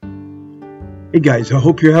Hey guys, I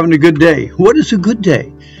hope you're having a good day. What is a good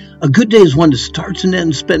day? A good day is one that starts and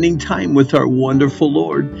ends spending time with our wonderful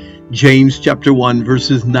Lord. James chapter 1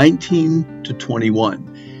 verses 19 to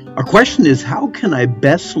 21. Our question is, how can I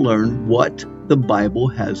best learn what the Bible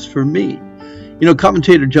has for me?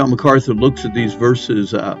 Commentator John MacArthur looks at these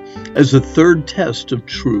verses as a third test of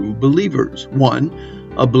true believers.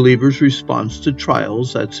 One, a believer's response to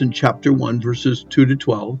trials. That's in chapter 1, verses 2 to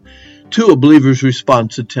 12. Two, a believer's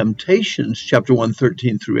response to temptations, chapter 1,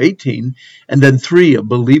 13 through 18. And then three, a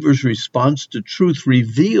believer's response to truth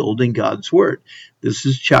revealed in God's Word. This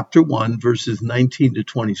is chapter 1, verses 19 to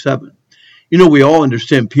 27. We all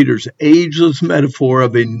understand Peter's ageless metaphor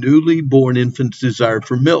of a newly born infant's desire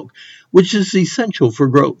for milk, which is essential for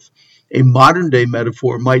growth. A modern-day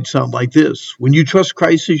metaphor might sound like this. When you trust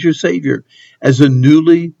Christ as your Savior, as a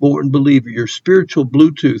newly born believer, your spiritual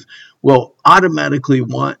Bluetooth will automatically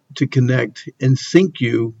want to connect and sync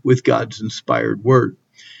you with God's inspired Word.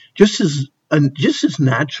 Just as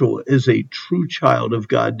natural as a true child of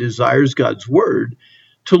God desires God's Word,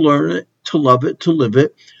 to learn it, to love it, to live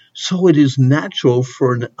it, so it is natural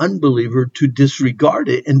for an unbeliever to disregard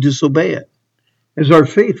it and disobey it. As our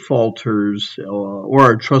faith falters or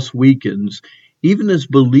our trust weakens, even as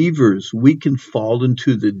believers, we can fall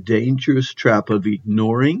into the dangerous trap of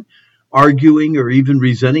ignoring, arguing, or even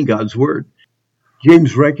resenting God's Word.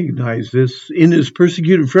 James recognized this in his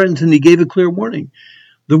persecuted friends, and he gave a clear warning.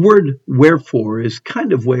 The word wherefore is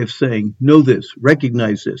kind of way of saying, know this,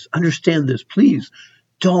 recognize this, understand this, please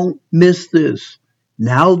don't miss this.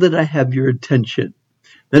 Now that I have your attention.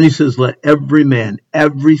 Then he says, let every man,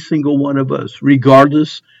 every single one of us,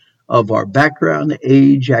 regardless of our background,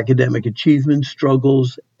 age, academic achievements,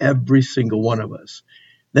 struggles, every single one of us.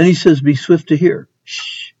 Then he says, be swift to hear.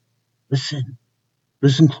 Shh,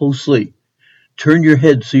 listen closely. Turn your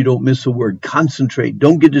head so you don't miss a word. Concentrate,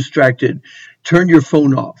 don't get distracted. Turn your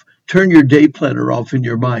phone off. Turn your day planner off in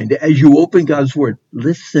your mind. As you open God's Word,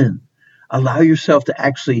 listen. Allow yourself to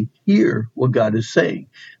actually hear what God is saying.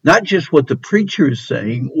 Not just what the preacher is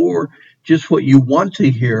saying or just what you want to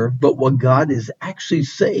hear, but what God is actually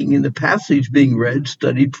saying in the passage being read,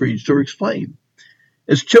 studied, preached, or explained.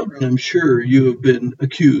 As children, I'm sure you have been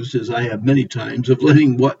accused, as I have many times, of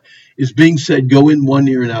letting what is being said go in one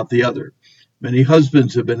ear and out the other. Many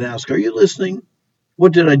husbands have been asked, are you listening?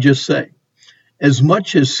 What did I just say? As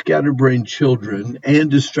much as scatterbrained children and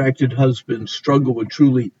distracted husbands struggle with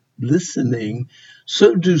truly listening,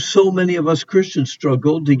 so do so many of us Christians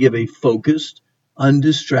struggle to give a focused,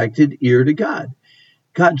 undistracted ear to God.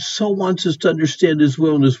 God so wants us to understand His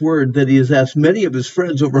will and His Word that He has asked many of His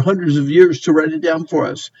friends over hundreds of years to write it down for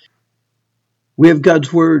us. We have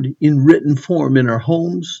God's Word in written form in our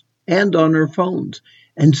homes and on our phones,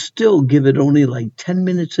 and still give it only like 10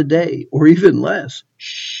 minutes a day or even less.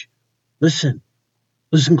 Shh, listen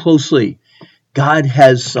closely. God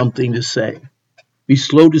has something to say. Be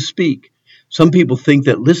slow to speak. Some people think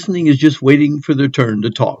that listening is just waiting for their turn to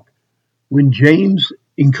talk. When James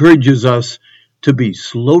encourages us to be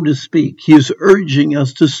slow to speak, he is urging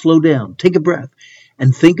us to slow down, take a breath,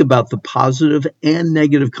 and think about the positive and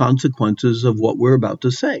negative consequences of what we're about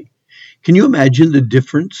to say. Can you imagine the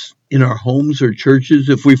difference in our homes or churches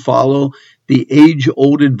if we follow the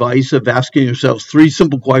age-old advice of asking ourselves 3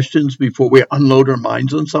 simple questions before we unload our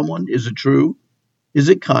minds on someone? Is it true? Is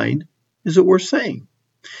it kind? Is it worth saying?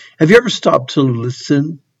 Have you ever stopped to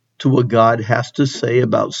listen to what God has to say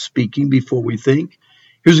about speaking before we think?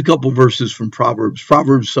 Here's a couple verses from Proverbs.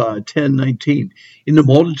 Proverbs 10:19. In the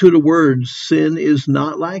multitude of words, sin is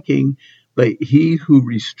not lacking, but he who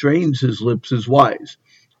restrains his lips is wise.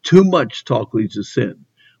 Too much talk leads to sin.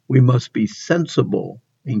 We must be sensible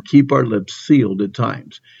and keep our lips sealed at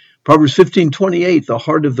times. Proverbs 15:28. The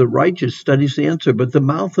heart of the righteous studies the answer, but the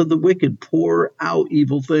mouth of the wicked pour out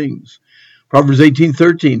evil things. Proverbs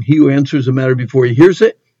 18:13. He who answers a matter before he hears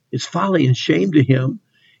it is folly and shame to him.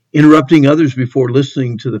 Interrupting others before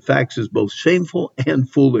listening to the facts is both shameful and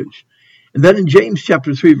foolish. And then in James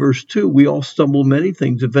chapter 3, verse 2, we all stumble many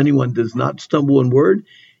things. If anyone does not stumble in word,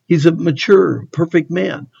 he's a mature, perfect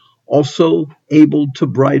man, also able to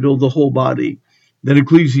bridle the whole body. Then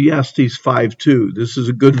Ecclesiastes 5:2. This is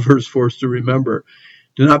a good verse for us to remember.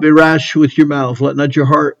 Do not be rash with your mouth. Let not your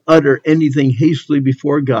heart utter anything hastily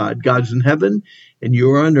before God. God's in heaven and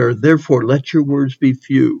you are on earth. Therefore, let your words be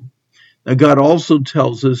few. Now, God also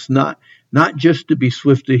tells us not just to be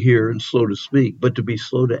swift to hear and slow to speak, but to be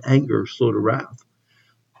slow to anger, slow to wrath.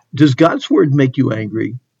 Does God's word make you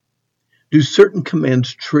angry? Do certain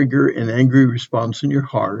commands trigger an angry response in your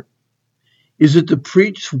heart? Is it the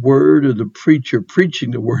preached word or the preacher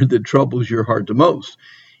preaching the word that troubles your heart the most?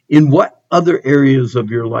 In what other areas of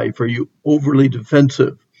your life? Are you overly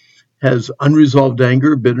defensive? Has unresolved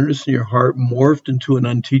anger, bitterness in your heart morphed into an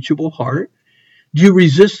unteachable heart? Do you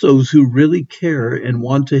resist those who really care and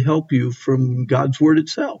want to help you from God's word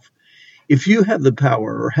itself? If you have the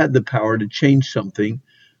power or had the power to change something,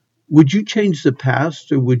 would you change the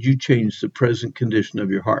past or would you change the present condition of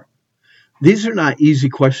your heart? These are not easy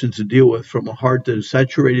questions to deal with from a heart that is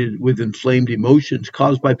saturated with inflamed emotions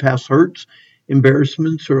caused by past hurts,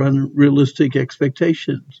 embarrassments, or unrealistic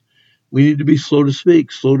expectations. We need to be slow to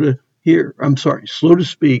speak, slow to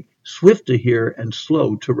speak, swift to hear, and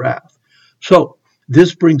slow to wrath. So,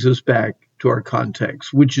 this brings us back to our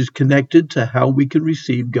context, which is connected to how we can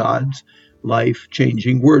receive God's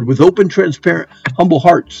life-changing word with open, transparent, humble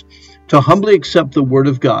hearts. To humbly accept the word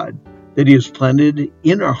of God that he has planted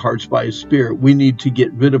in our hearts by his Spirit, we need to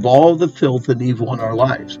get rid of all the filth and evil in our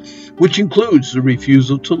lives, which includes the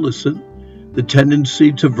refusal to listen, the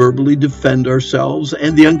tendency to verbally defend ourselves,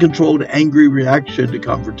 and the uncontrolled angry reaction to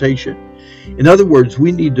confrontation. In other words,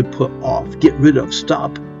 we need to put off, get rid of,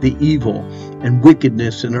 stop the evil and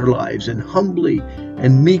wickedness in our lives and humbly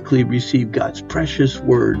and meekly receive God's precious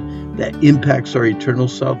word that impacts our eternal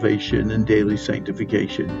salvation and daily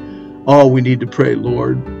sanctification. Oh, we need to pray,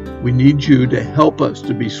 Lord, we need you to help us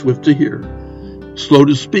to be swift to hear, slow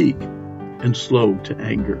to speak, and slow to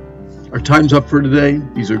anger. Our time's up for today.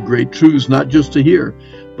 These are great truths, not just to hear,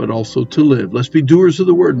 but also to live. Let's be doers of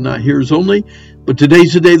the word, not hearers only. But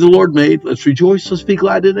today's the day the Lord made. Let's rejoice. Let's be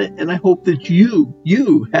glad in it. And I hope that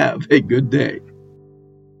you have a good day.